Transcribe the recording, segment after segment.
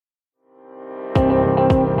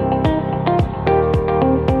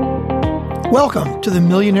Welcome to The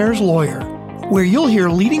Millionaire's Lawyer, where you'll hear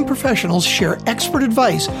leading professionals share expert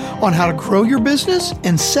advice on how to grow your business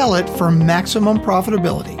and sell it for maximum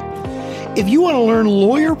profitability. If you want to learn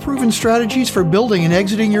lawyer-proven strategies for building and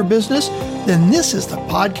exiting your business, then this is the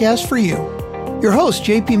podcast for you. Your host,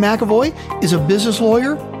 JP McAvoy, is a business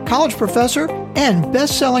lawyer, college professor, and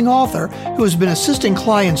best-selling author who has been assisting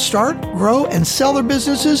clients start, grow, and sell their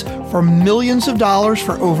businesses for millions of dollars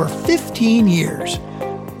for over 15 years.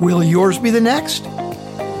 Will yours be the next?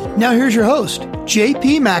 Now here's your host,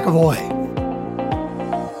 JP McAvoy.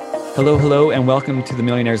 Hello, and welcome to The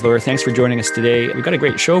Millionaire's Lawyer. Thanks for joining us today. We've got a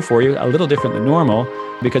great show for you, a little different than normal,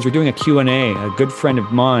 because we're doing a Q&A. A good friend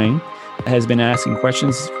of mine has been asking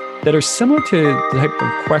questions that are similar to the type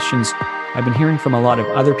of questions I've been hearing from a lot of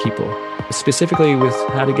other people, specifically with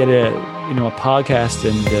how to get a podcast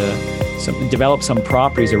and develop some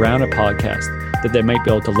properties around a podcast that they might be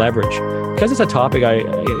able to leverage. Because it's a topic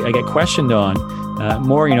I get questioned on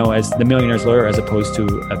more, as the millionaire's lawyer as opposed to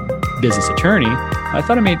a business attorney. I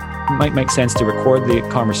thought it might make sense to record the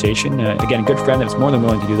conversation. Again, a good friend that's more than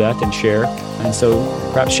willing to do that and share. And so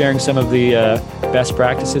perhaps sharing some of the best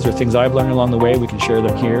practices or things I've learned along the way, we can share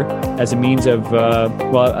them here as a means of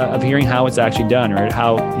hearing how it's actually done, or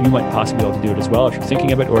how you might possibly be able to do it as well if you're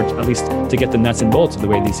thinking of it, or at least to get the nuts and bolts of the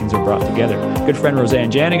way these things are brought together. Good friend Rosanne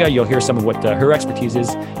Janega, you'll hear some of what her expertise is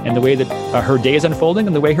and the way that her day is unfolding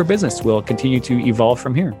and the way her business will continue to evolve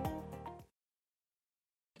from here.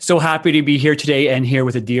 So happy to be here today and here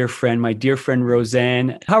with a dear friend, my dear friend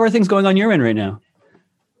Rosanne. How are things going on your end right now?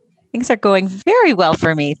 Things are going very well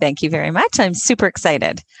for me. Thank you very much. I'm super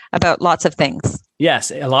excited about lots of things.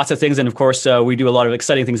 Yes, lots of things. And of course, we do a lot of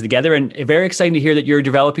exciting things together. And very exciting to hear that you're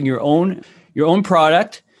developing your own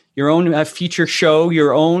product, your own feature show,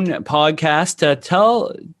 your own podcast.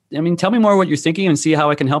 Tell me more what you're thinking and see how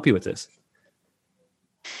I can help you with this.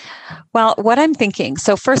 Well, what I'm thinking.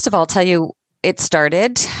 So first of all, I'll tell you, it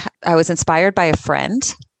started, I was inspired by a friend.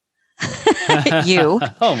 You.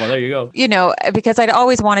 Oh, well, there you go. Because I'd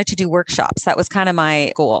always wanted to do workshops. That was kind of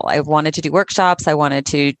my goal. I wanted to do workshops. I wanted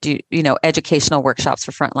to do, educational workshops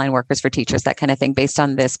for frontline workers, for teachers, that kind of thing, based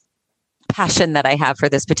on this passion that I have for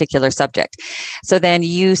this particular subject. So then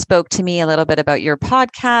you spoke to me a little bit about your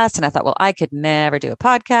podcast, and I thought, well, I could never do a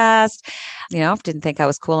podcast. Didn't think I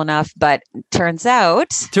was cool enough, but turns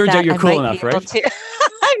out you're cool enough, right?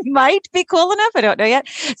 I might be cool enough. I don't know yet.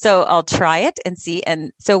 So I'll try it and see.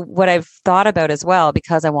 And so what I've thought about as well,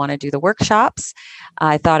 because I want to do the workshops,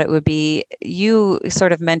 I thought it would be, you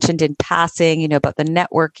sort of mentioned in passing, about the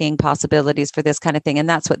networking possibilities for this kind of thing. And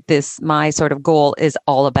that's what my sort of goal is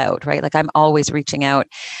all about, right? Like I'm always reaching out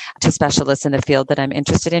to specialists in the field that I'm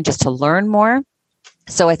interested in just to learn more.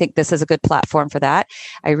 So I think this is a good platform for that.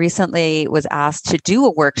 I recently was asked to do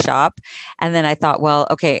a workshop, and then I thought, well,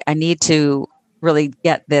 okay, I need to really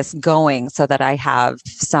get this going so that I have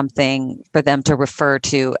something for them to refer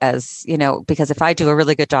to as, because if I do a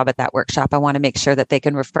really good job at that workshop, I want to make sure that they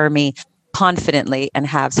can refer me confidently and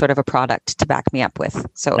have sort of a product to back me up with.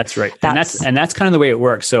 So that's right. And that's kind of the way it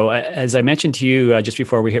works. So as I mentioned to you just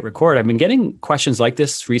before we hit record, I've been getting questions like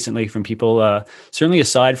this recently from people, certainly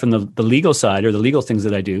aside from the legal side or the legal things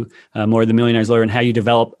that I do, more the millionaire's lawyer and how you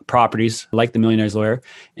develop properties like the millionaire's lawyer.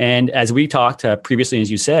 And as we talked previously, as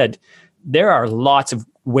you said, there are lots of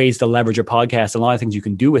ways to leverage a podcast, and a lot of things you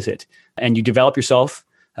can do with it. And you develop yourself,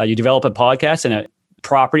 you develop a podcast and a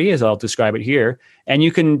property, as I'll describe it here, and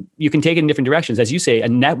you can take it in different directions. As you say, a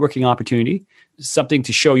networking opportunity, something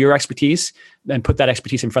to show your expertise and put that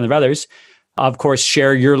expertise in front of others. Of course,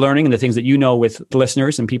 share your learning and the things that you know with the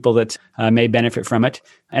listeners and people that may benefit from it.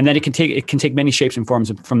 And then it can take many shapes and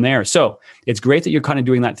forms from there. So it's great that you're kind of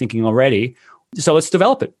doing that thinking already. So let's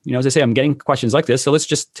develop it. As I say, I'm getting questions like this. So let's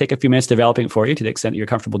just take a few minutes developing it for you to the extent that you're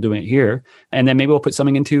comfortable doing it here. And then maybe we'll put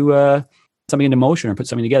something into motion or put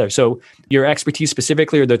something together. So your expertise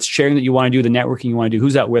specifically, or the sharing that you want to do, the networking you want to do,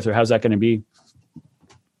 who's that with, or how's that going to be?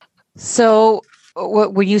 So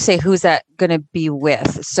when you say who's that going to be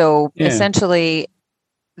with? So essentially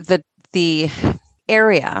the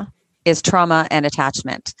area is trauma and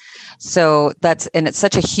attachment. So it's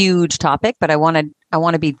such a huge topic, but I want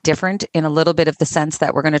to be different in a little bit of the sense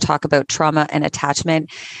that we're going to talk about trauma and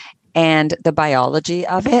attachment and the biology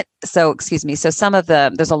of it. So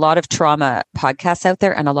there's a lot of trauma podcasts out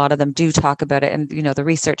there, and a lot of them do talk about it, and the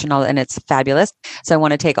research and all, and it's fabulous. So I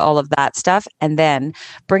want to take all of that stuff and then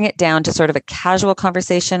bring it down to sort of a casual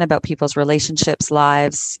conversation about people's relationships,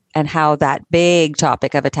 lives, and how that big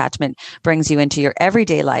topic of attachment brings you into your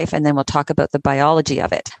everyday life. And then we'll talk about the biology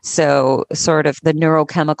of it. So sort of the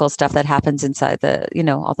neurochemical stuff that happens inside the,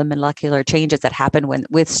 all the molecular changes that happen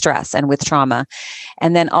with stress and with trauma.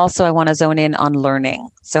 And then also I want to zone in on learning.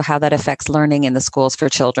 So how that affects learning in the schools for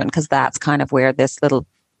children, because that's kind of where this little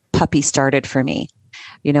puppy started for me.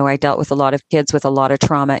 I dealt with a lot of kids with a lot of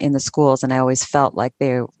trauma in the schools, and I always felt like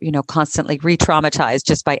they're, constantly re-traumatized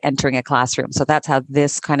just by entering a classroom. So that's how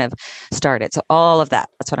this kind of started. So all of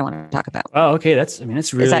that's what I want to talk about. Oh, okay. That's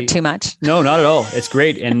really... Is that too much? No, not at all. It's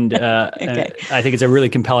great. And okay. I think it's a really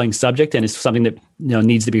compelling subject, and it's something that,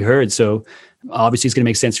 needs to be heard. So obviously it's going to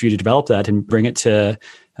make sense for you to develop that and bring it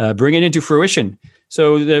into fruition.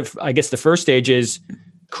 So I guess the first stage is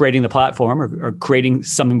creating the platform or creating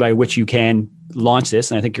something by which you can launch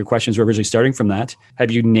this. And I think your questions were originally starting from that. Have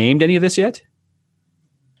you named any of this yet?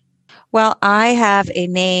 Well, I have a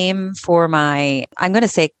name for I'm going to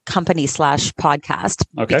say company / podcast.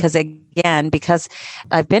 Okay. Because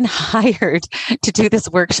I've been hired to do this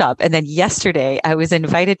workshop. And then yesterday I was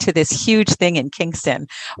invited to this huge thing in Kingston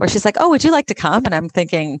where she's like, oh, would you like to come? And I'm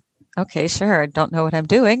thinking, okay, sure. I don't know what I'm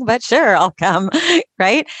doing, but sure, I'll come.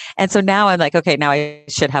 Right. And so now I'm like, okay, now I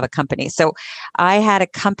should have a company. So I had a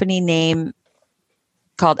company name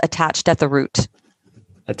called Attached at the Root.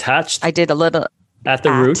 Attached? I did a little at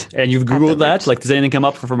the root. And you've Googled that? Like, does anything come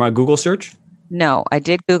up from a Google search? No, I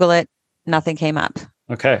did Google it. Nothing came up.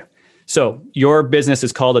 Okay. So your business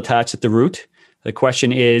is called Attached at the Root. The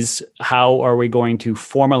question is, how are we going to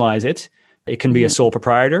formalize it? It can be a sole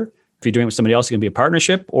proprietor. If you're doing it with somebody else, it can be a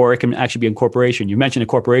partnership, or it can actually be a corporation. You mentioned a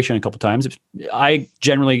corporation a couple of times. I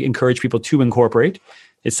generally encourage people to incorporate.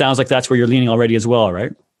 It sounds like that's where you're leaning already as well,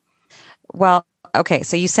 right? Well, okay.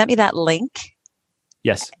 So you sent me that link.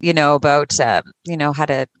 Yes. About, how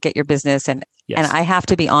to get your business. And I have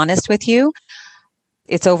to be honest with you.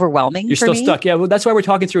 It's overwhelming. You're still stuck. Yeah. Well, that's why we're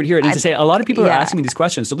talking through it here. And to say, a lot of people are asking me these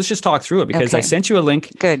questions. So let's just talk through it, because I sent you a link.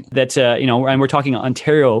 Good. That, and we're talking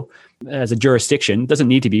Ontario as a jurisdiction. It doesn't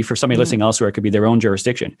need to be. For somebody listening elsewhere, it could be their own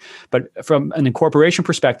jurisdiction. But from an incorporation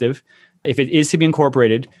perspective, if it is to be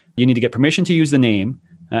incorporated, you need to get permission to use the name.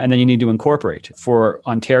 And then you need to incorporate. For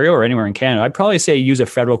Ontario or anywhere in Canada, I'd probably say use a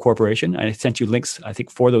federal corporation. I sent you links, I think,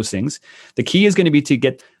 for those things. The key is going to be to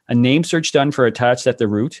get a name search done for Attached at the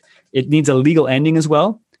Root. It needs a legal ending as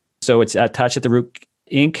well. So it's Attached at the Root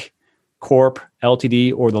Inc., Corp,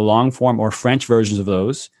 Ltd, or the long form or French versions of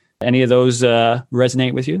those. Any of those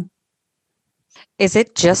resonate with you? Is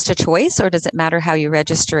it just a choice, or does it matter how you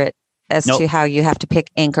register it as to how you have to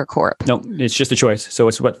pick Inc. or Corp? No, it's just a choice. So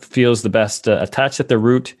it's what feels the best. Attached at the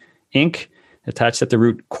Root Inc., Attached at the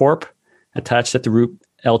Root Corp, Attached at the Root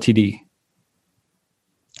Ltd.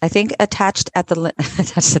 I think attached at the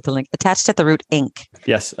Root Inc.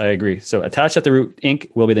 Yes, I agree. So Attached at the Root Inc.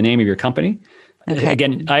 will be the name of your company. Okay.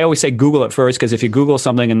 Again, I always say Google it first, because if you Google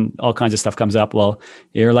something and all kinds of stuff comes up, well,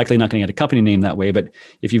 you're likely not going to get a company name that way. But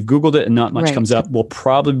if you've Googled it and not much comes up, we'll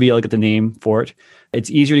probably be able to get the name for it. It's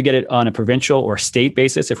easier to get it on a provincial or state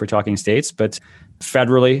basis if we're talking states, but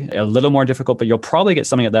federally, a little more difficult, but you'll probably get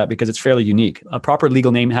something like that because it's fairly unique. A proper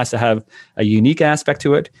legal name has to have a unique aspect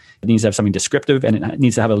to it. It needs to have something descriptive, and it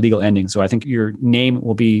needs to have a legal ending. So I think your name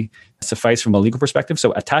will be suffice from a legal perspective.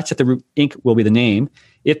 So Attached at the Root Inc. will be the name.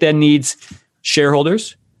 It then needs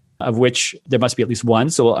shareholders, of which there must be at least one.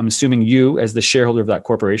 So I'm assuming you as the shareholder of that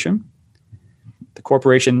corporation. The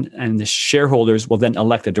corporation and the shareholders will then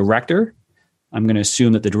elect a director. I'm going to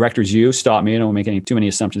assume that the director is you. Stop me. I don't make too many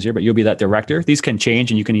assumptions here, but you'll be that director. These can change,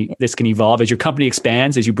 and this can evolve as your company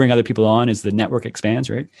expands, as you bring other people on, as the network expands,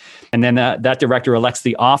 right? And then that director elects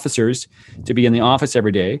the officers to be in the office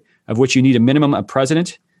every day, of which you need a minimum of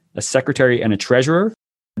president, a secretary, and a treasurer.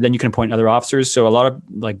 Then you can appoint other officers. So a lot of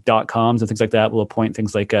like .coms and things like that will appoint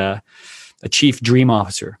things like a chief dream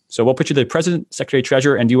officer. So we'll put you the president, secretary,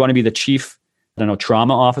 treasurer, and do you want to be the chief,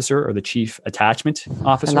 trauma officer or the chief attachment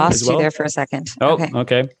officer? I lost as well? you there for a second. Oh,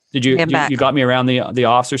 okay. Did you got me around the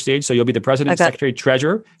officer stage? So you'll be the president, secretary,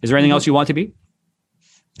 treasurer. Is there anything else you want to be?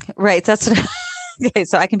 Right. That's what okay.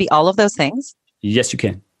 So I can be all of those things. Yes, you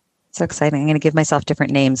can. So exciting. I'm going to give myself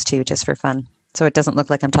different names too, just for fun. So it doesn't look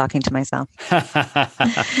like I'm talking to myself.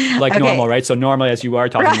 Normal, right? So normally as you are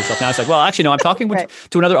talking to yourself now, it's like, well, actually, no, I'm talking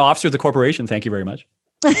to another officer of the corporation. Thank you very much.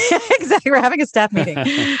 Exactly. We're having a staff meeting.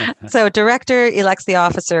 So director elects the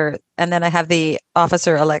officer, and then I have the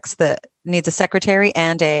officer needs a secretary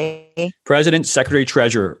and a president, secretary,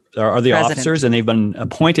 treasurer are the officers, and they've been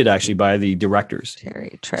appointed actually by the directors.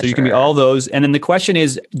 So you can be all those. And then the question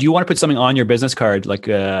is, do you want to put something on your business card, like,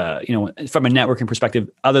 from a networking perspective,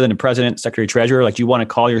 other than a president, secretary, treasurer? Like, do you want to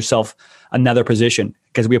call yourself another position?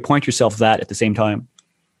 Because we appoint yourself that at the same time.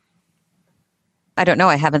 I don't know.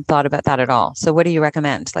 I haven't thought about that at all. So what do you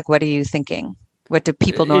recommend? Like, what are you thinking? What do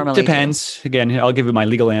people normally It depends. Again, I'll give you my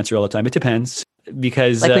legal answer all the time. It depends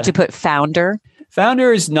because... Like, would you put founder?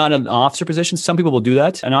 Founder is not an officer position. Some people will do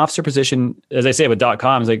that. An officer position, as I say with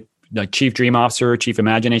 .com, is like the chief dream officer, chief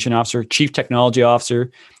imagination officer, chief technology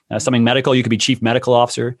officer, something medical. You could be chief medical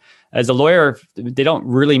officer. As a lawyer, they don't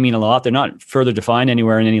really mean a lot. They're not further defined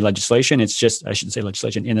anywhere in any legislation. It's just, I shouldn't say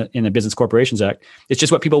legislation, in the Business Corporations Act. It's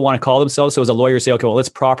just what people want to call themselves. So as a lawyer, say, okay, well, let's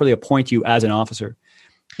properly appoint you as an officer.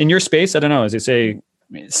 In your space, I don't know, as I say,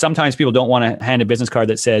 sometimes people don't want to hand a business card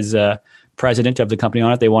that says president of the company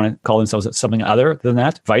on it. They want to call themselves something other than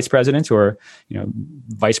that, vice president or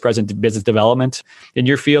vice president of business development. In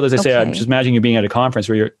your field, as I say, I'm just imagining you being at a conference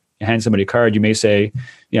where you're handing somebody a card. You may say,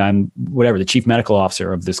 I'm whatever, the chief medical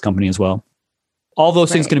officer of this company as well. All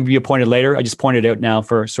those things can be appointed later. I just pointed out now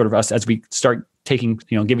for sort of us as we start taking,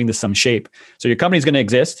 giving this some shape. So your company is going to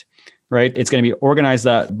exist, right? It's going to be organized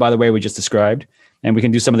that by the way we just described. And we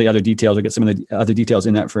can do some of the other details or get some of the other details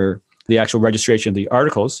in that for the actual registration of the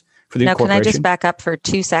articles for the corporation. Now, can I just back up for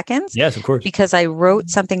 2 seconds? Yes, of course. Because I wrote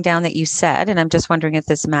something down that you said, and I'm just wondering if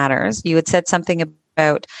this matters. You had said something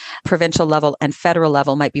about provincial level and federal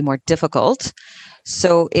level might be more difficult.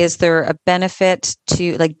 So is there a benefit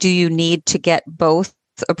to, do you need to get both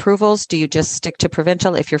approvals? Do you just stick to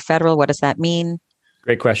provincial? If you're federal, what does that mean?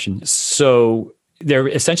 Great question. So they're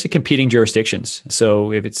essentially competing jurisdictions.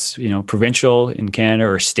 So if it's, provincial in Canada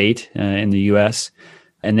or state in the US,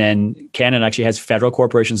 and then Canada actually has federal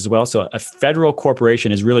corporations as well. So a federal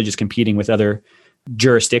corporation is really just competing with other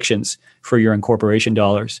jurisdictions for your incorporation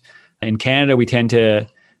dollars. In Canada, we tend to,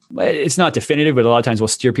 it's not definitive, but a lot of times we'll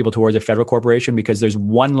steer people towards a federal corporation because there's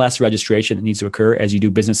one less registration that needs to occur as you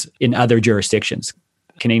do business in other jurisdictions.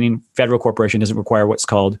 Canadian federal corporation doesn't require what's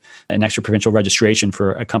called an extra provincial registration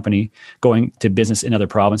for a company going to business in other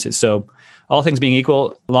provinces. So all things being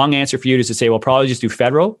equal, long answer for you is to say, well, probably just do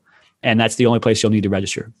federal, and that's the only place you'll need to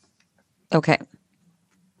register. Okay.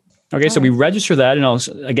 Okay, so we register that, and I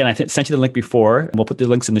sent you the link before, and we'll put the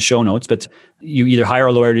links in the show notes, but you either hire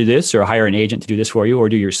a lawyer to do this or hire an agent to do this for you or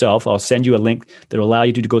do it yourself. I'll send you a link that will allow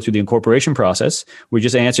you to go through the incorporation process. We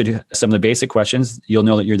just answered some of the basic questions. You'll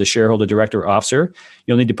know that you're the shareholder, director, or officer.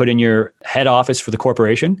 You'll need to put in your head office for the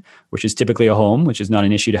corporation, which is typically a home, which is not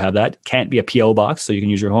an issue to have that. Can't be a PO box, so you can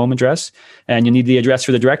use your home address. And you need the address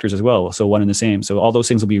for the directors as well, so one and the same. So all those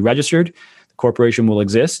things will be registered. The corporation will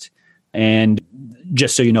exist. And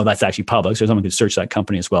just so you know, that's actually public. So someone could search that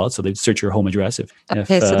company as well. So they'd search your home address. So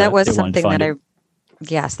that was something that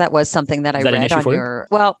that was something that I read on your,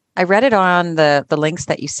 I read it on the links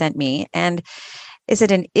that you sent me. And is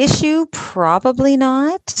it an issue? Probably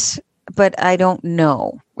not, but I don't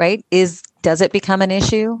know, right? Does it become an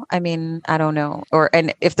issue? I mean, I don't know.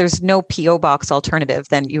 And if there's no PO box alternative,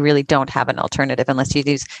 then you really don't have an alternative unless you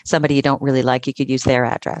use somebody you don't really like. You could use their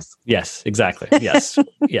address. Yes, exactly. Yes,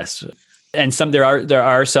 yes. And there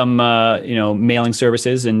are some mailing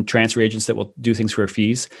services and transfer agents that will do things for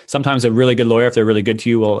fees. Sometimes a really good lawyer, if they're really good to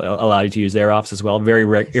you, will allow you to use their office as well. Very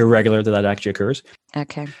irregular that actually occurs.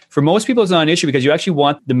 Okay. For most people, it's not an issue because you actually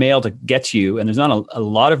want the mail to get to you, and there's not a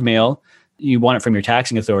lot of mail. You want it from your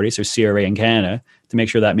taxing authorities, or CRA in Canada, to make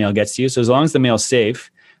sure that mail gets to you. So as long as the mail's safe,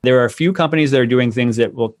 there are a few companies that are doing things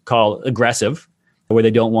that we'll call aggressive, where they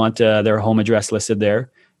don't want their home address listed there.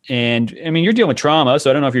 And I mean, you're dealing with trauma, so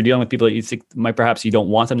I don't know if you're dealing with people that you think perhaps you don't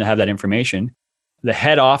want them to have that information. The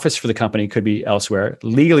head office for the company could be elsewhere.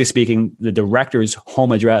 Legally speaking, the director's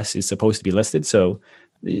home address is supposed to be listed. So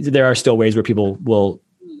there are still ways where people will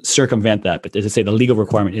circumvent that. But as I say, the legal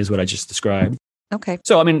requirement is what I just described. Okay.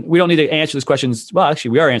 So, I mean, we don't need to answer those questions. Well,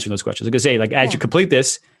 actually, we are answering those questions. Like I say, as you complete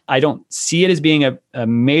this, I don't see it as being a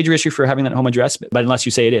major issue for having that home address, but unless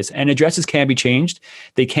you say it is. And addresses can be changed.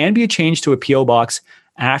 They can be changed to a PO box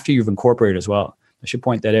after you've incorporated as well. I should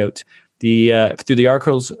point that out. Through the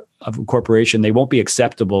articles of incorporation, they won't be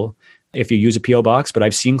acceptable if you use a PO box, but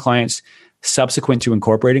I've seen clients subsequent to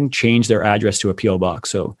incorporating change their address to a PO box.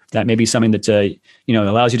 So that may be something that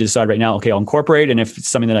allows you to decide right now, okay, I'll incorporate, and if it's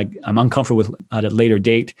something that I'm uncomfortable with at a later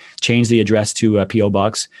date, change the address to a PO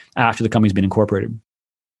box after the company's been incorporated.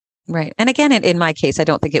 Right. And again, in my case, I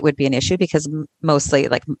don't think it would be an issue because mostly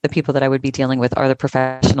the people that I would be dealing with are the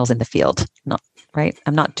professionals in the field. Right.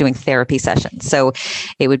 I'm not doing therapy sessions. So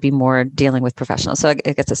it would be more dealing with professionals. So I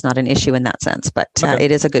guess it's not an issue in that sense, but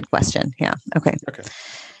it is a good question. Yeah. Okay.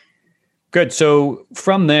 Good. So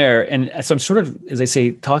from there, and so I'm sort of, as I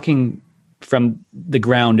say, talking from the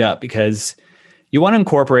ground up, because you want to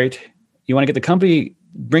incorporate, you want to get the company,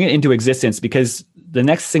 bring it into existence, because the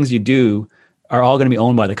next things you do are all going to be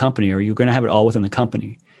owned by the company, or you're going to have it all within the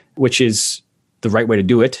company, which is the right way to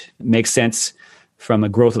do it. It makes sense from a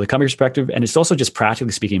growth of the company perspective. And it's also just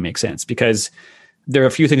practically speaking makes sense because there are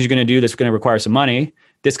a few things you're going to do that's going to require some money.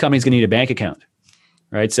 This company's going to need a bank account,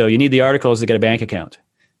 right? So you need the articles to get a bank account.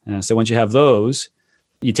 So once you have those,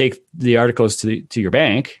 you take the articles to your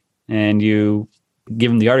bank and you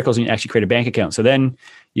give them the articles and you actually create a bank account. So then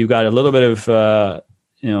you've got a little bit of,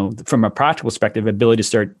 from a practical perspective, ability to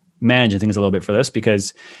start managing things a little bit for this,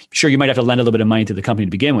 because sure, you might have to lend a little bit of money to the company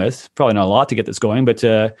to begin with. Probably not a lot to get this going, but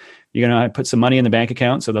you're going to put some money in the bank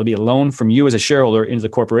account. So there'll be a loan from you as a shareholder into the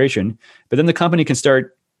corporation, but then the company can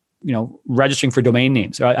start, registering for domain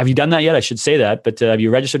names. Have you done that yet? I should say that, but have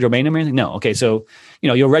you registered a domain name or anything? No. Okay. So,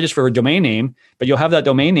 you'll register for a domain name, but you'll have that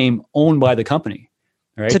domain name owned by the company.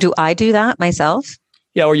 Right. So do I do that myself?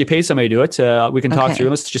 Yeah. Or you pay somebody to do it. We can talk through,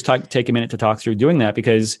 let's just take a minute to talk through doing that,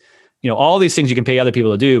 because all these things you can pay other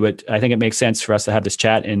people to do, but I think it makes sense for us to have this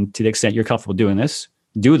chat. And to the extent you're comfortable doing this,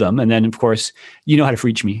 do them. And then, of course, you know how to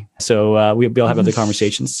reach me. So we'll have other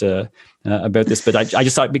conversations about this. But I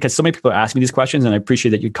just thought, because so many people are asking me these questions, and I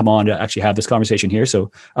appreciate that you come on to actually have this conversation here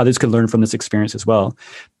so others can learn from this experience as well.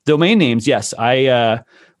 Domain names, yes, I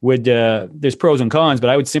would, there's pros and cons, but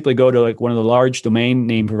I would simply go to one of the large domain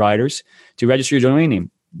name providers to register your domain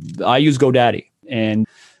name. I use GoDaddy, and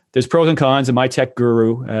there's pros and cons, and my tech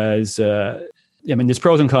guru there's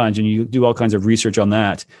pros and cons, and you do all kinds of research on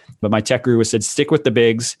that. But my tech guru has said, stick with the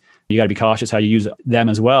bigs. You got to be cautious how you use them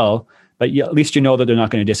as well. But at least you know that they're not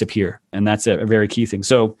going to disappear. And that's a very key thing.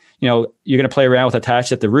 So, you're going to play around with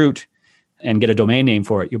attached at the root and get a domain name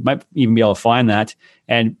for it. You might even be able to find that.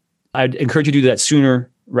 And I'd encourage you to do that sooner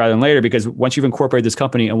rather than later, because once you've incorporated this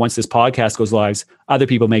company and once this podcast goes live, other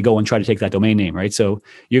people may go and try to take that domain name, right? So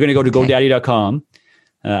you're going to go to GoDaddy.com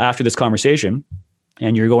after this conversation,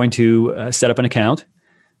 and you're going to set up an account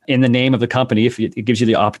in the name of the company. If it gives you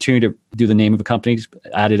the opportunity to do the name of a company,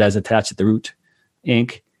 add it as attached at the root,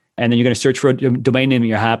 Inc. And then you're going to search for a domain name that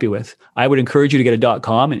you're happy with. I would encourage you to get a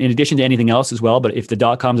 .com, and in addition to anything else as well. But if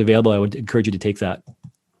the .com is available, I would encourage you to take that.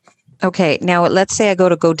 Okay. Now, let's say I go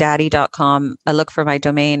to GoDaddy.com, I look for my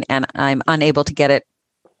domain, and I'm unable to get it.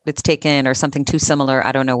 It's taken or something too similar.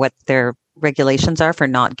 I don't know what their regulations are for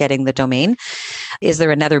not getting the domain. Is there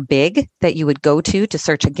another big that you would go to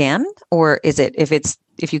search again? Or is it,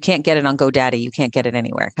 if you can't get it on GoDaddy, you can't get it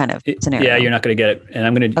anywhere kind of scenario? Yeah, you're not going to get it. And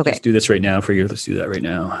I'm going to just do this right now for you. Let's do that right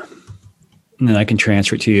now. And then I can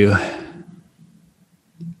transfer it to you.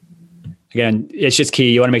 Again, it's just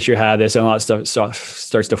key. You want to make sure you have this, and a lot of stuff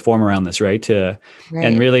starts to form around this, right? Right.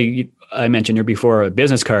 And really, I mentioned here before, a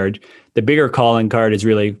business card. The bigger calling card is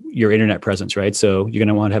really your internet presence, right? So you're going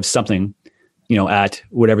to want to have something, at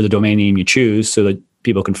whatever the domain name you choose, so that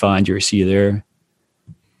people can find you or see you there.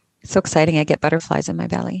 It's so exciting. I get butterflies in my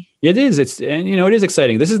belly. It is. It is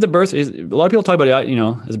exciting. This is the birth. A lot of people talk about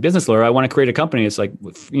it, as a business lawyer, I want to create a company. It's like,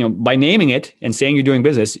 by naming it and saying you're doing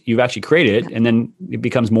business, you've actually created it, and then it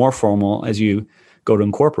becomes more formal as you go to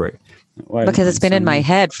incorporate. Because it's been in my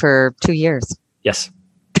head for 2 years. Yes.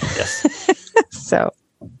 So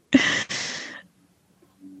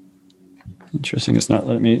interesting. It's not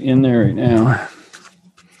letting me in there right now.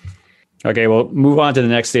 Okay, well, move on to the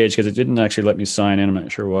next stage, because it didn't actually let me sign in. I'm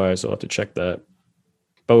not sure why, so I'll have to check that.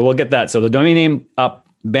 But we'll get that. So the domain name up,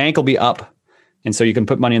 bank will be up. And so you can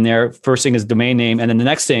put money in there. First thing is domain name. And then the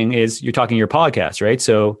next thing is you're talking your podcast, right?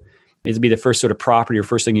 So it'll be the first sort of property or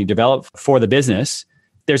first thing you develop for the business.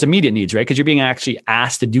 There's immediate needs, right? Because you're being actually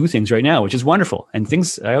asked to do things right now, which is wonderful. And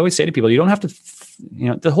things, I always say to people, you don't have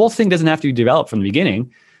to, the whole thing doesn't have to be developed from the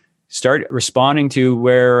beginning. Start responding to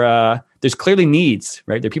where there's clearly needs,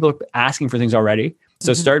 right? There are people asking for things already.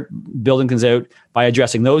 So start building things out by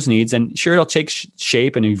addressing those needs. And sure, it'll take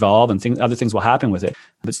shape and evolve, and other things will happen with it.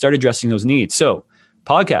 But start addressing those needs. So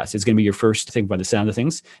podcast is going to be your first thing by the sound of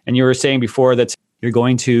things. And you were saying before that you're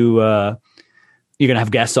going to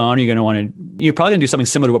have guests on. You're probably going to do something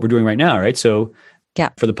similar to what we're doing right now, right? So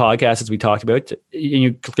for the podcast, as we talked about, and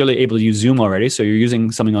you're clearly able to use Zoom already. So you're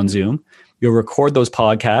using something on Zoom. You'll record those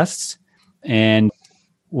podcasts, and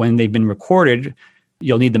when they've been recorded,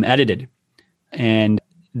 you'll need them edited. And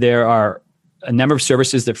there are a number of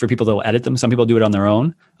services that for people that will edit them. Some people do it on their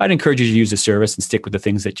own. I'd encourage you to use the service and stick with the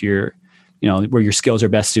things that where your skills are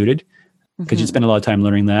best suited, because you spend a lot of time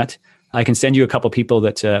learning that. I can send you a couple of people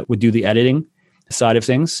that would do the editing side of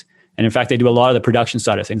things. And in fact, they do a lot of the production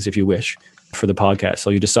side of things if you wish for the podcast. So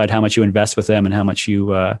you decide how much you invest with them and how much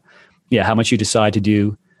you decide to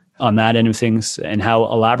do on that end of things, and how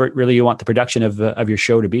elaborate really you want the production of your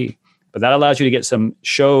show to be. But that allows you to get some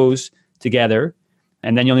shows together,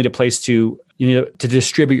 and then you'll need a place to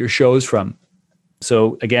distribute your shows from.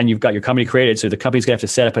 So again, you've got your company created, so the company's going to have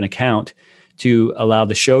to set up an account to allow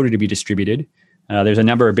the show to be distributed. There's a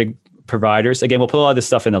number of big providers. Again, we'll put a lot of this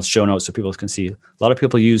stuff in the show notes so people can see. A lot of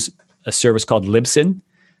people use a service called Libsyn,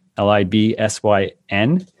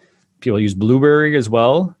 Libsyn. People use Blueberry as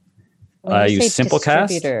well. When you use say Simplecast.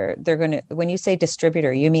 distributor, when you say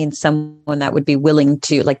distributor, you mean someone that would be willing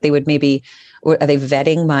to, like, they would maybe, or are they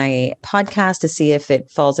vetting my podcast to see if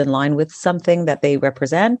it falls in line with something that they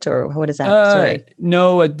represent, or what is that? Sorry.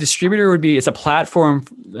 No, a distributor would be, it's a platform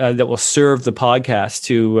that will serve the podcast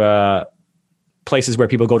to places where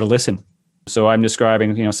people go to listen. So I'm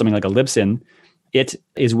describing, something like a Libsyn. It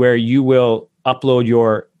is where you will upload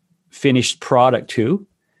your finished product to.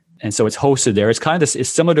 And so it's hosted there. It's kind of this, it's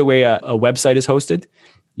similar to the way a website is hosted.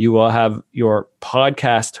 You will have your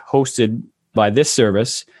podcast hosted by this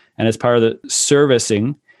service. And as part of the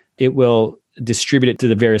servicing, it will distribute it to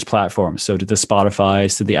the various platforms. So to the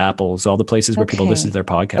Spotifys, to the Apples, all the places where people listen to their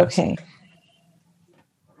podcasts. Okay.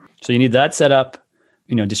 So you need that set up,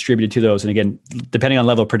 distributed to those. And again, depending on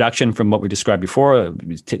level of production from what we described before,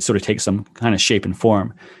 it sort of takes some kind of shape and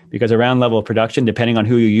form. Because around level of production, depending on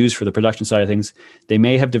who you use for the production side of things, they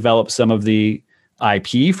may have developed some of the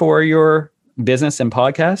IP for your business and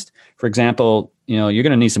podcast. For example, you're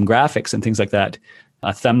going to need some graphics and things like that,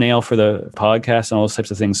 a thumbnail for the podcast and all those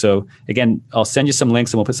types of things. So again, I'll send you some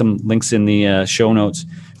links and we'll put some links in the show notes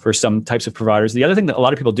for some types of providers. The other thing that a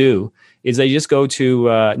lot of people do is they just go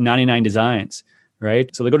to 99 Designs.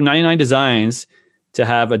 Right? So they go to 99 Designs to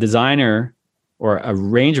have a designer or a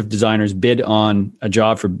range of designers bid on a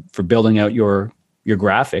job for building out your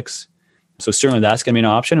graphics. So certainly that's going to be an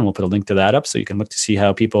option, and we'll put a link to that up so you can look to see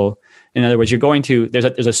how people, in other words,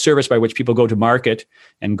 there's a service by which people go to market,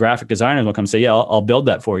 and graphic designers will come say, yeah, I'll build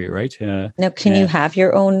that for you, right? Now, can you have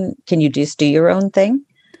your own, can you just do your own thing?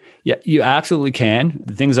 Yeah, you absolutely can.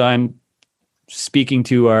 The things I'm speaking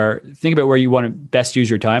to are, think about where you want to best use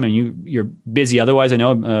your time, and you're busy otherwise. I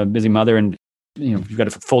know I'm a busy mother, and you've got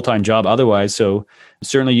a full-time job otherwise. So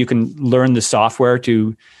certainly you can learn the software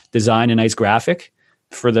to design a nice graphic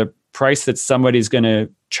for the price that somebody's going to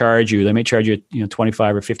charge you. They may charge you, $25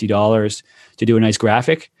 or $50 to do a nice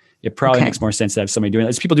graphic. It probably makes more sense to have somebody doing that.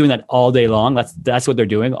 There's people doing that all day long. That's what they're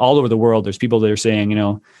doing all over the world. There's people that are saying,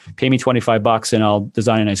 pay me $25 and I'll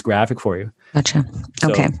design a nice graphic for you. Gotcha.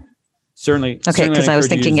 Okay. So, Certainly. Okay, because I was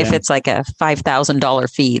thinking if it's like a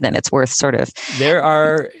 $5,000 fee, then it's worth sort of. There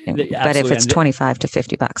are, but if it's $25 to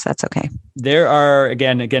 $50, that's okay. There are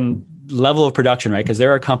again level of production, right? Because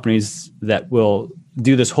there are companies that will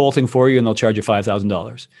do this whole thing for you, and they'll charge you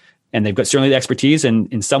 $5,000, and they've got certainly the expertise. And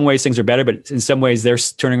in some ways, things are better, but in some ways, they're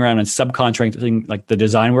turning around and subcontracting like the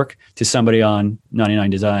design work to somebody on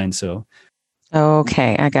 99 Design. So.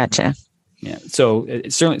 Okay, I gotcha. Yeah. So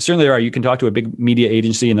certainly there are. You can talk to a big media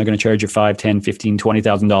agency and they're going to charge you $5,000, $10,000, $15,000,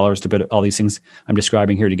 $20,000 to put all these things I'm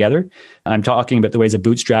describing here together. I'm talking about the ways of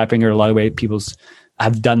bootstrapping, or a lot of ways people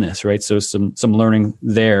have done this, right? So some learning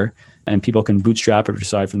there, and people can bootstrap or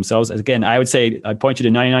decide for themselves. Again, I would say I'd point you to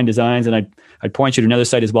 99 Designs, and I'd point you to another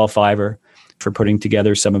site as well, Fiverr, for putting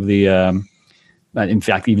together some of the, in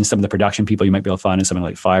fact, even some of the production people you might be able to find in something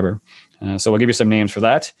like Fiverr. So I'll give you some names for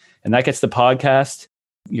that. And that gets the podcast.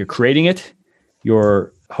 You're creating it,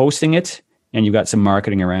 you're hosting it, and you've got some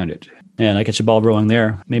marketing around it. And I get your ball rolling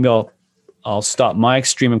there. Maybe I'll stop my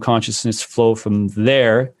stream of consciousness flow from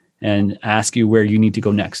there and ask you where you need to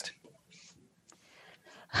go next.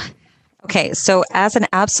 Okay, so as an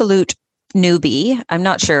absolute newbie, I'm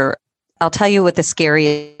not sure. I'll tell you what the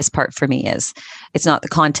scariest part for me is. It's not the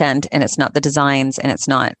content, and it's not the designs, and it's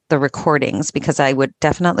not the recordings, because I would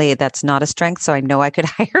definitely, that's not a strength. So I know I could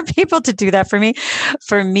hire people to do that for me.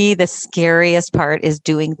 For me, the scariest part is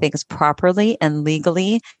doing things properly and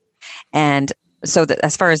legally. And so that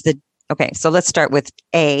as far as so let's start with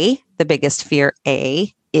the biggest fear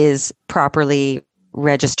is properly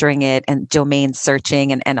registering it and domain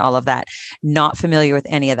searching and all of that. Not familiar with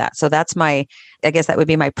any of that. So that's I guess that would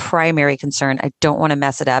be my primary concern. I don't want to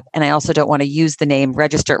mess it up. And I also don't want to use the name,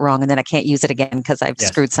 register it wrong, and then I can't use it again because I've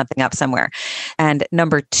screwed something up somewhere. And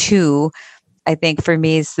number two, I think for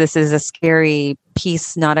me, this is a scary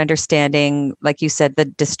piece, not understanding, like you said, the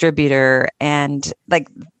distributor, and like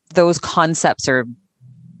those concepts are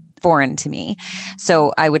foreign to me.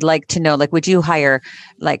 So I would like to know, like, would you hire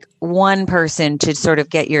like one person to sort of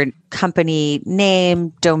get your company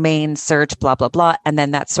name, domain search, blah, blah, blah. And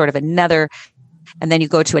then that's sort of another, and then you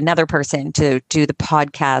go to another person to do the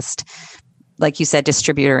podcast, like you said,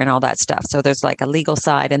 distributor and all that stuff. So there's like a legal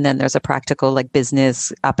side, and then there's a practical, like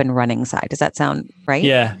business up and running side. Does that sound right?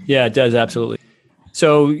 Yeah, it does. Absolutely.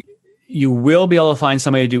 So You will be able to find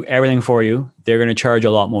somebody to do everything for you. They're going to charge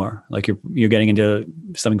a lot more. Like you're getting into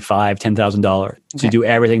something $5,000-$10,000 to do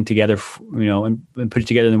everything together, and put it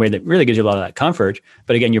together in a way that really gives you a lot of that comfort.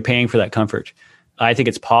 But again, you're paying for that comfort. I think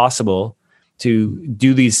it's possible to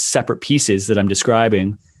do these separate pieces that I'm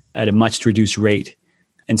describing at a much reduced rate.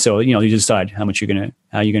 And so, you decide how you're going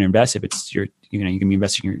to invest. If it's you can be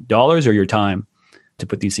investing your dollars or your time to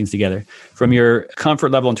put these things together. From your comfort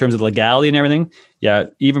level in terms of legality and everything,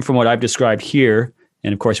 even from what I've described here,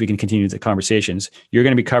 and of course we can continue the conversations, you're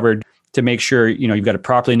going to be covered to make sure, you've got a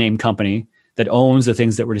properly named company that owns the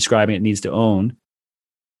things that we're describing it needs to own.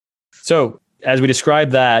 So as we describe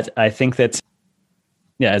that, I think that,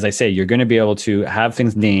 as I say, you're going to be able to have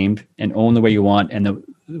things named and own the way you want. And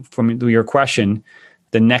from your question,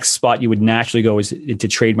 the next spot you would naturally go is into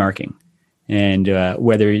trademarking, and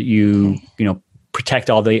whether you protect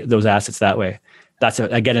all those assets that way. That's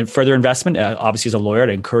again a further investment. Obviously, as a lawyer, I'd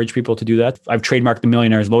encourage people to do that. I've trademarked the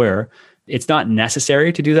Millionaire's Lawyer. It's not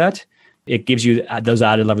necessary to do that. It gives you those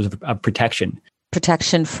added levels of protection.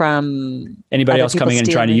 Protection from anybody else coming in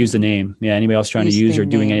and trying to use the name. Yeah, anybody else trying to use or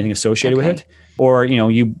doing anything associated with it, or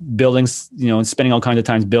you building, and spending all kinds of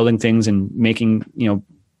time building things and making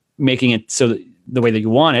it so that the way that you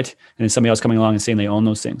want it, and then somebody else coming along and saying they own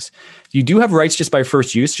those things. You do have rights just by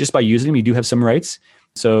first use, just by using them. You do have some rights.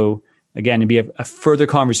 So again, it'd be a further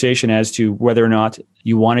conversation as to whether or not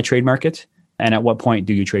you want to trademark it, and at what point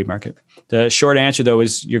do you trademark it. The short answer, though,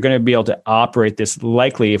 is you're going to be able to operate this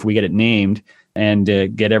likely if we get it named and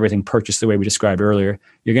get everything purchased the way we described earlier.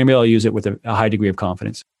 You're going to be able to use it with a high degree of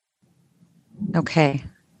confidence. Okay.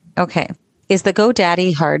 Is the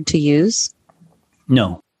GoDaddy hard to use?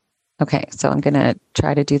 No. Okay, so I'm going to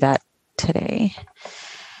try to do that today.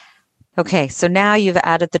 Okay, so now you've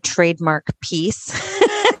added the trademark piece.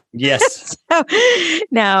 Yes. So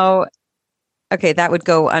now, okay, that would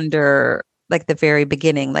go under like the very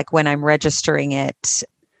beginning, like when I'm registering it.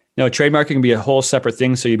 No, trademarking can be a whole separate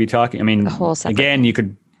thing. So you'd be talking, a whole separate thing. You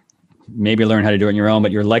could maybe learn how to do it on your own,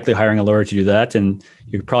 but you're likely hiring a lawyer to do that. And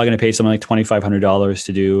you're probably going to pay something like $2,500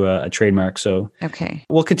 to do a trademark. So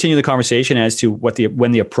we'll continue the conversation as to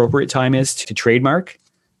when the appropriate time is to trademark.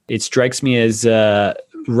 It strikes me as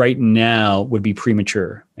right now would be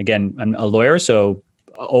premature. Again, I'm a lawyer, so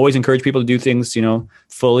I always encourage people to do things,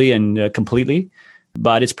 fully and completely,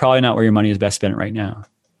 but it's probably not where your money is best spent right now.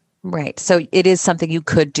 Right. So it is something you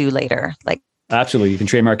could do later. Absolutely. You can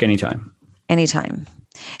trademark anytime.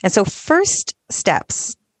 And so first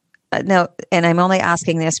steps, now, and I'm only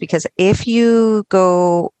asking this because if you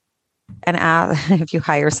go and if you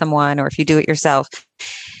hire someone or if you do it yourself,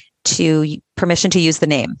 to permission to use the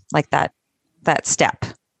name, like that step,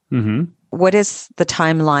 what is the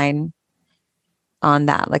timeline on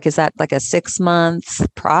that? Is that like a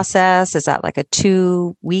 6-month process? Is that like a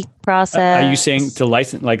 2-week process? Are you saying to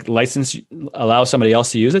license, allow somebody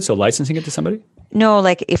else to use it? So licensing it to somebody? No,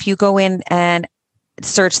 if you go in and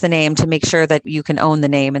search the name to make sure that you can own the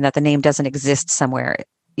name and that the name doesn't exist somewhere.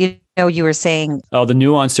 You were saying... Oh, the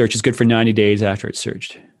nuance search is good for 90 days after it's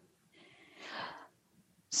searched.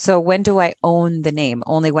 So when do I own the name?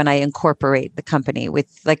 Only when I incorporate the company with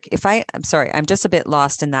I'm sorry, I'm just a bit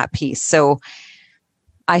lost in that piece. So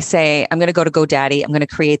I say, I'm going to go to GoDaddy. I'm going to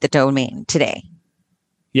create the domain today.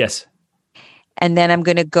 Yes. And then I'm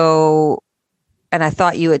going to go, and I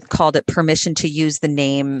thought you had called it permission to use the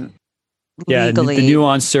name legally. The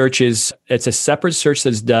nuance search it's a separate search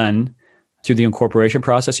that's done through the incorporation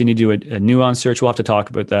process. You need to do a nuance search. We'll have to talk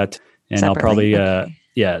about that. And separately. I'll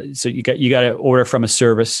probably, so you got to order from a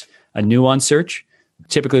service, a nuance search.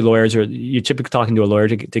 Typically you're typically talking to a lawyer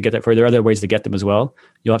to get that. There are other ways to get them as well.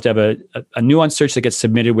 You'll have to have a nuance search that gets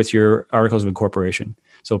submitted with your articles of incorporation.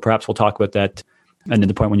 So perhaps we'll talk about that. And then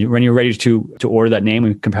the point when you're ready to order that name,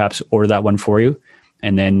 we can perhaps order that one for you,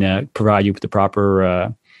 and then provide you with the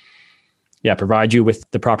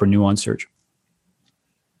proper nuance search.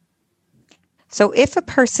 So if a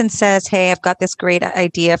person says, hey, I've got this great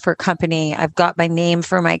idea for a company, I've got my name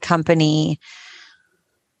for my company,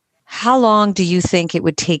 how long do you think it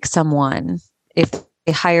would take someone, if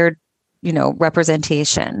they hired,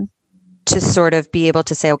 representation, to sort of be able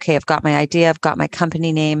to say, okay, I've got my idea, I've got my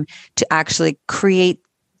company name, to actually create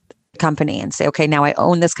a company and say, okay, now I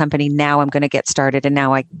own this company, now I'm going to get started, and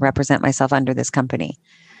now I represent myself under this company?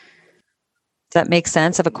 Does that make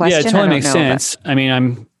sense of a question? Yeah, it totally makes sense.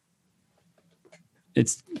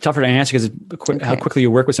 It's tougher to answer because how quickly you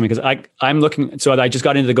work with something. Because I'm looking, so I just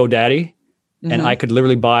got into the GoDaddy, and I could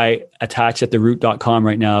literally buy attached at theroot.com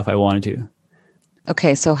right now if I wanted to.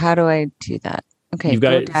 Okay, so how do I do that? Okay, you've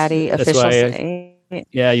got GoDaddy official site.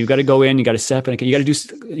 Yeah, you got to go in, you got to set up, and you got to do,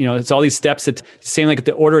 it's all these steps that same like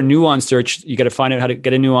to order a nuance search, you got to find out how to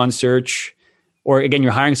get a nuance search, or again,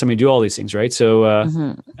 you're hiring somebody to do all these things, right? So,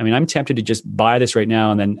 I mean, I'm tempted to just buy this right now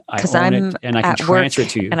and then I own it and I can transfer it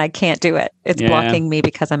to you. And I can't do it. It's blocking me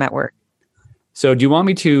because I'm at work. So do you want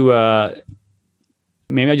me to,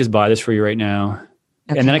 maybe I just buy this for you right now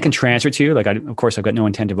and then I can transfer it to you? Like, of course, I've got no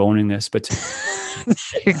intent of owning this, but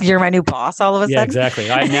you're my new boss all of a sudden. Yeah,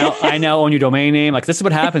 exactly. I now own your domain name. Like, this is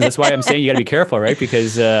what happens. That's why I'm saying you got to be careful, right?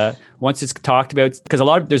 Because once it's talked about, because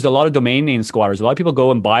there's a lot of domain name squatters. A lot of people go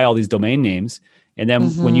and buy all these domain names, and then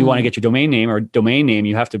when you want to get your domain name,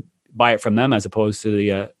 you have to buy it from them as opposed to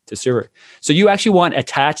the server. So you actually want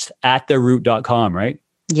attached at the root.com, right?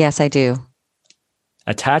 Yes, I do.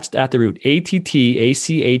 Attached at the root.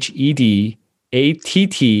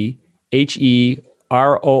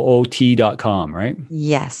 ATTACHEDATTHEROOT.com, right?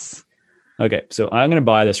 Yes. Okay, so I'm going to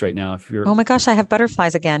buy this right now. Oh my gosh, I have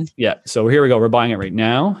butterflies again. Yeah, so here we go. We're buying it right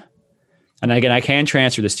now. And again, I can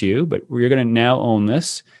transfer this to you, but we're going to now own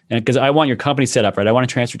this. And because I want your company set up, right? I want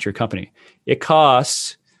to transfer it to your company. It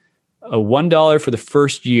costs $1 for the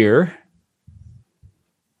first year.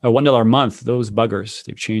 $1 a month. Those buggers,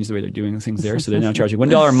 they've changed the way they're doing things there. So they're now charging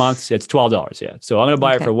 $1 a month. It's $12. Yeah. So I'm going to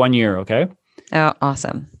buy it for 1 year. Okay. Oh,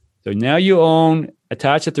 awesome. So now you own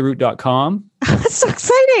attachattheroot.com. That's so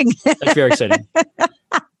exciting. That's very exciting.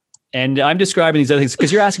 And I'm describing these other things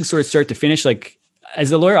because you're asking sort of start to finish. Like,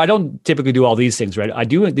 as a lawyer, I don't typically do all these things, right? I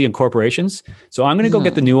do the incorporations. So I'm going to go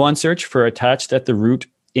get the nuance search for Attached at the Root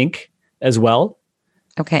Inc. as well.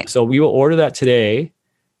 Okay. So we will order that today.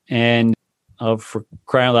 And for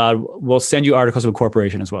crying out loud, we'll send you articles of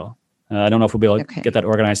incorporation as well. I don't know if we'll be able to get that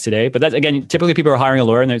organized today, but that's, again, typically people are hiring a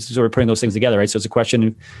lawyer and they're sort of putting those things together, right? So it's a question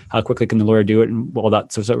of how quickly can the lawyer do it and all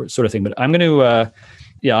that sort of thing. But I'm going to,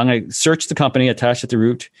 I'm going to search the company Attached at the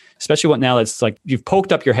Root, especially now that's like, you've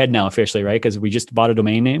poked up your head now officially, right? Because we just bought a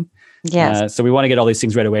domain name. Yes. So we want to get all these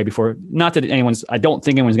things right away before, not that I don't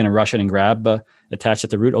think anyone's going to rush in and grab Attached at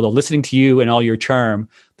the Root, although listening to you and all your charm,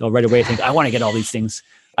 they'll right away think, I want to get all these things.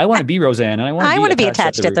 I want to be Rosanne and I want to be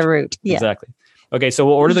attached at the root. Yeah. Exactly. Okay. So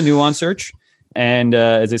we'll order the nuance search. And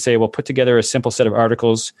as I say, we'll put together a simple set of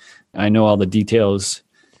articles. I know all the details,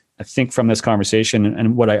 I think, from this conversation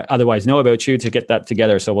and what I otherwise know about you to get that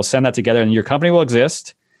together. So we'll send that together and your company will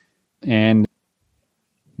exist and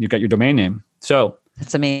you've got your domain name. So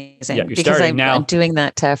that's amazing. Yeah, because I'm doing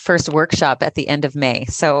that first workshop at the end of May.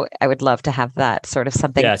 So I would love to have that sort of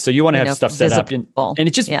something. Yeah. So you want to have stuff set up and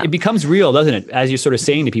it just, it becomes real, doesn't it? As you're sort of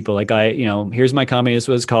saying to people, like, here's my company, this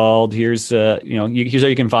was called, here's, here's how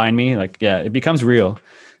you can find me. Like, yeah, it becomes real.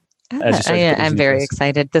 I'm very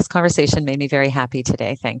excited. This conversation made me very happy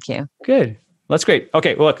today. Thank you. Good. That's great.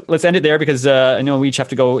 Okay. Well, look, let's end it there because I know we each have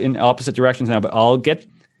to go in opposite directions now, but we got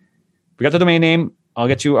the domain name. I'll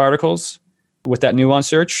get you articles with that nuance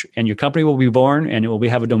search and your company will be born and it will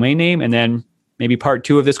have a domain name. And then maybe part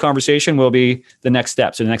 2 of this conversation will be the next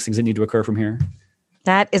steps or the next things that need to occur from here.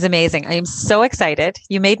 That is amazing. I am so excited.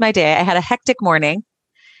 You made my day. I had a hectic morning.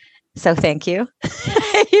 So thank you.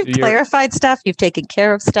 You've clarified stuff. You've taken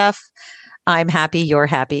care of stuff. I'm happy. You're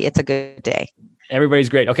happy. It's a good day. Everybody's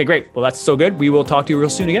great. Okay, great. Well, that's so good. We will talk to you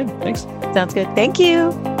real soon again. Thanks. Sounds good. Thank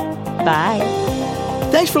you. Bye.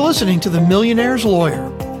 Thanks for listening to The Millionaire's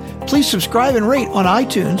Lawyer. Please subscribe and rate on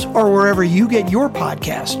iTunes or wherever you get your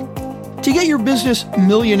podcast. To get your business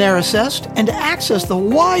millionaire assessed and to access the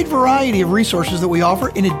wide variety of resources that we offer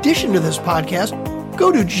in addition to this podcast,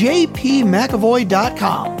 go to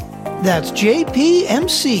jpmcavoy.com. That's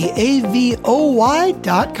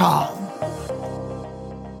jpmcavoy.com.